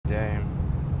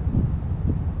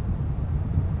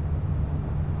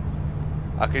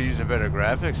I could use a better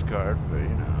graphics card, but you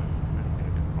know, I'm not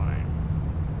gonna complain.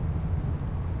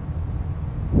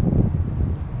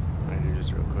 Let me do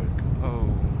this real quick. Oh,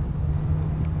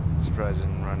 surprised I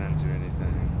didn't run into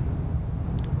anything.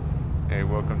 Hey,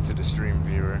 welcome to the stream,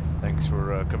 viewer. Thanks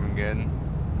for coming in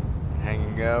and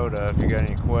hanging out. If you got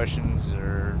any questions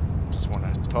or just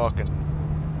want to talk and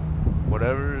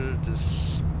whatever,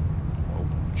 just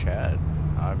chat.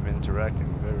 I'm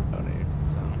interacting with everybody,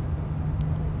 so.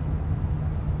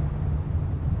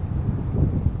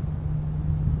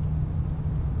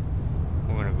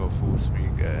 We're gonna go full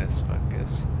speed, guys. Fuck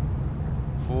this.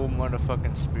 Full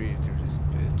motherfucking speed through this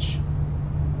bitch.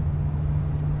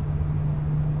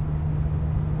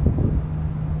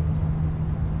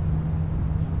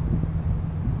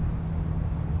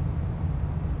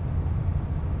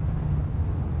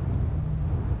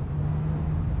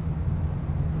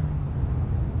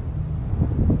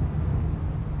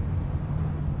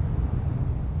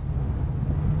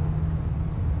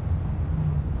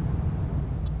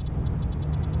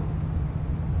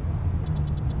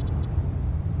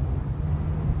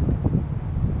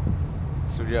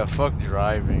 Yeah, fuck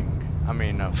driving. I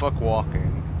mean, fuck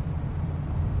walking.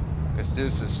 Because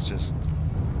this is just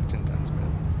 10 times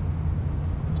better.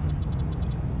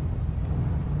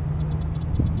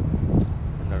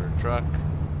 Another truck.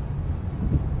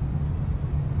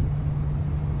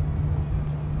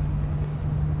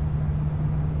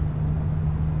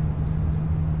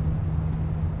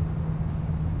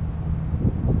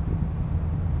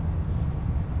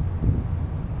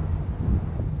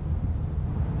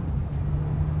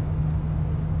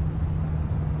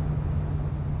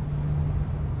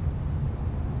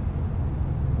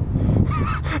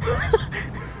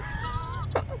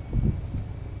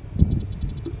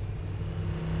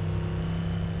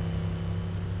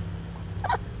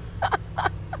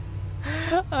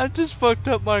 I just fucked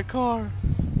up my car.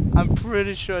 I'm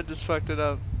pretty sure I just fucked it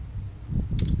up.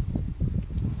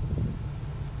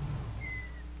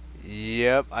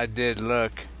 Yep, I did.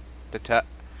 Look, the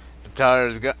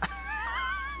tires got.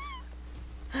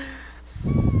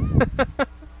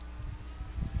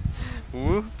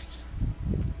 Whoops.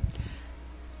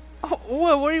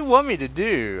 Oh, what do you want me to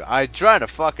do? I try to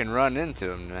fucking run into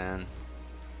him, man.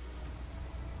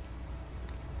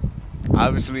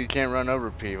 Obviously, you can't run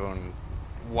over people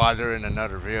while they're in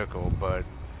another vehicle, but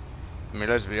I mean,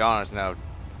 let's be honest now.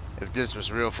 If this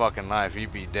was real fucking life,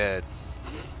 he'd be dead.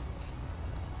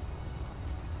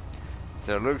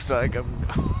 So it looks like I'm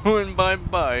going by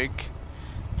bike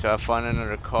till I find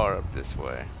another car up this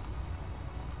way.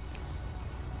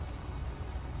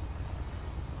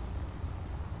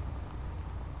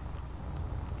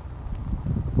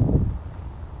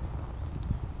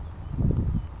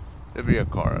 There'll be a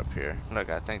car up here. Look,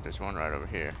 I think there's one right over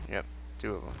here. Yep,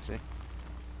 two of them, see?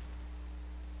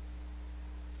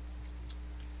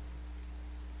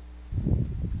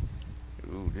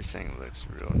 Ooh, this thing looks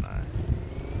real nice.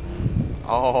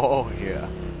 Oh, yeah.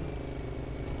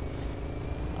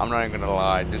 I'm not even gonna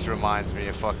lie, this reminds me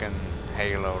of fucking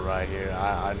Halo right here.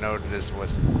 I know this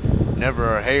was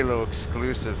never a Halo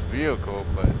exclusive vehicle,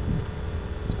 but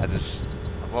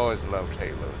I've always loved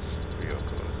Halo's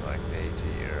vehicles, like the AT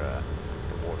or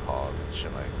the Warthog and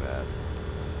shit like that.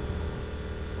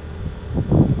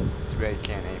 Too bad you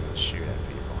can't aim and shoot at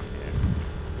people in here.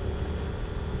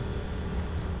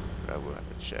 But I will have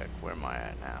to check. Where am I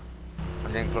at now?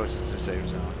 I'm getting closer to the safe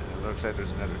zone, and it looks like there's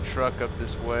another truck up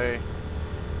this way,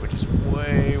 which is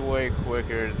way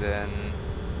quicker than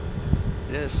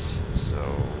this. So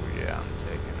yeah, I'm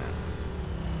taking it.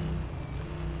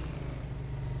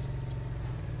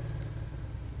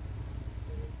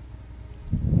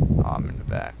 Oh, I'm in the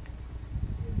back.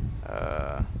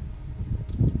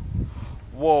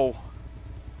 Whoa.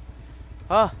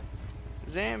 Huh?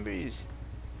 Zombies.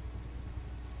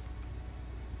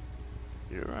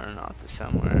 You're running off to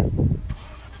somewhere.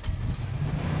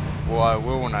 Well, I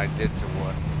will when I get to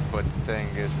one. But the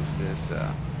thing is this,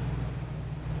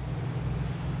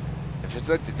 if it's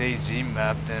like the DayZ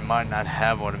map, then it might not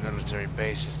have all the military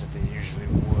bases that they usually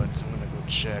would. So I'm gonna go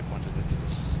check once I get to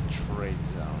this trade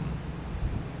zone.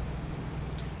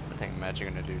 One thing I'm actually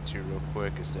gonna do too real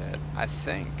quick is that I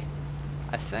think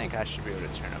I should be able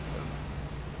to turn up the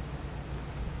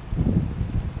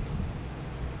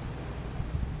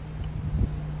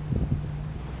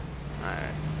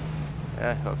alright.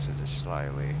 That helps it just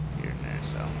slightly here and there,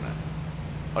 so I'm gonna,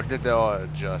 or did they all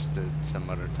adjust it some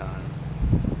other time?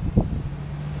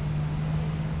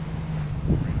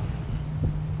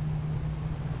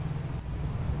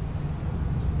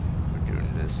 We're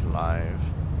doing this live.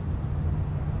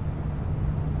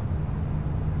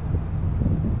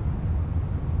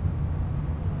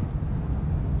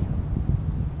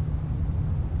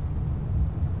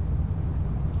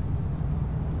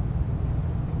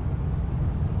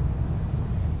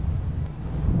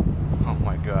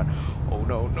 god. Oh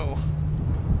no, no.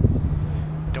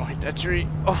 Don't hit that tree.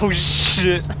 Oh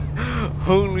shit.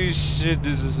 Holy shit,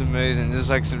 this is amazing. Just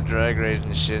like some drag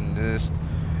racing shit in this.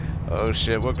 Oh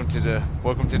shit, welcome to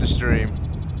the stream.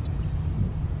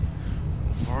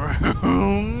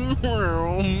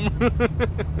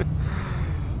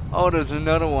 Oh, there's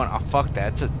another one. Oh fuck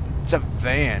that. It's a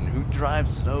van. Who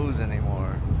drives those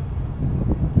anymore?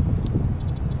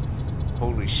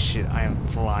 Holy shit, I am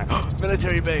flying.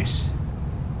 Military base.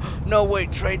 No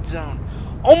wait, trade zone.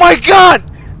 Oh my god!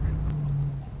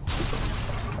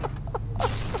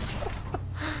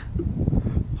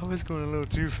 I was going a little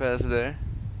too fast there.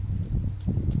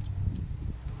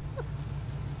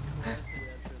 Man,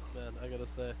 I gotta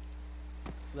say,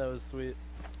 that was sweet.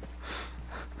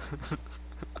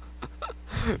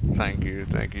 Thank you,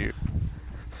 thank you.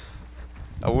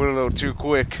 I went a little too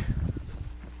quick.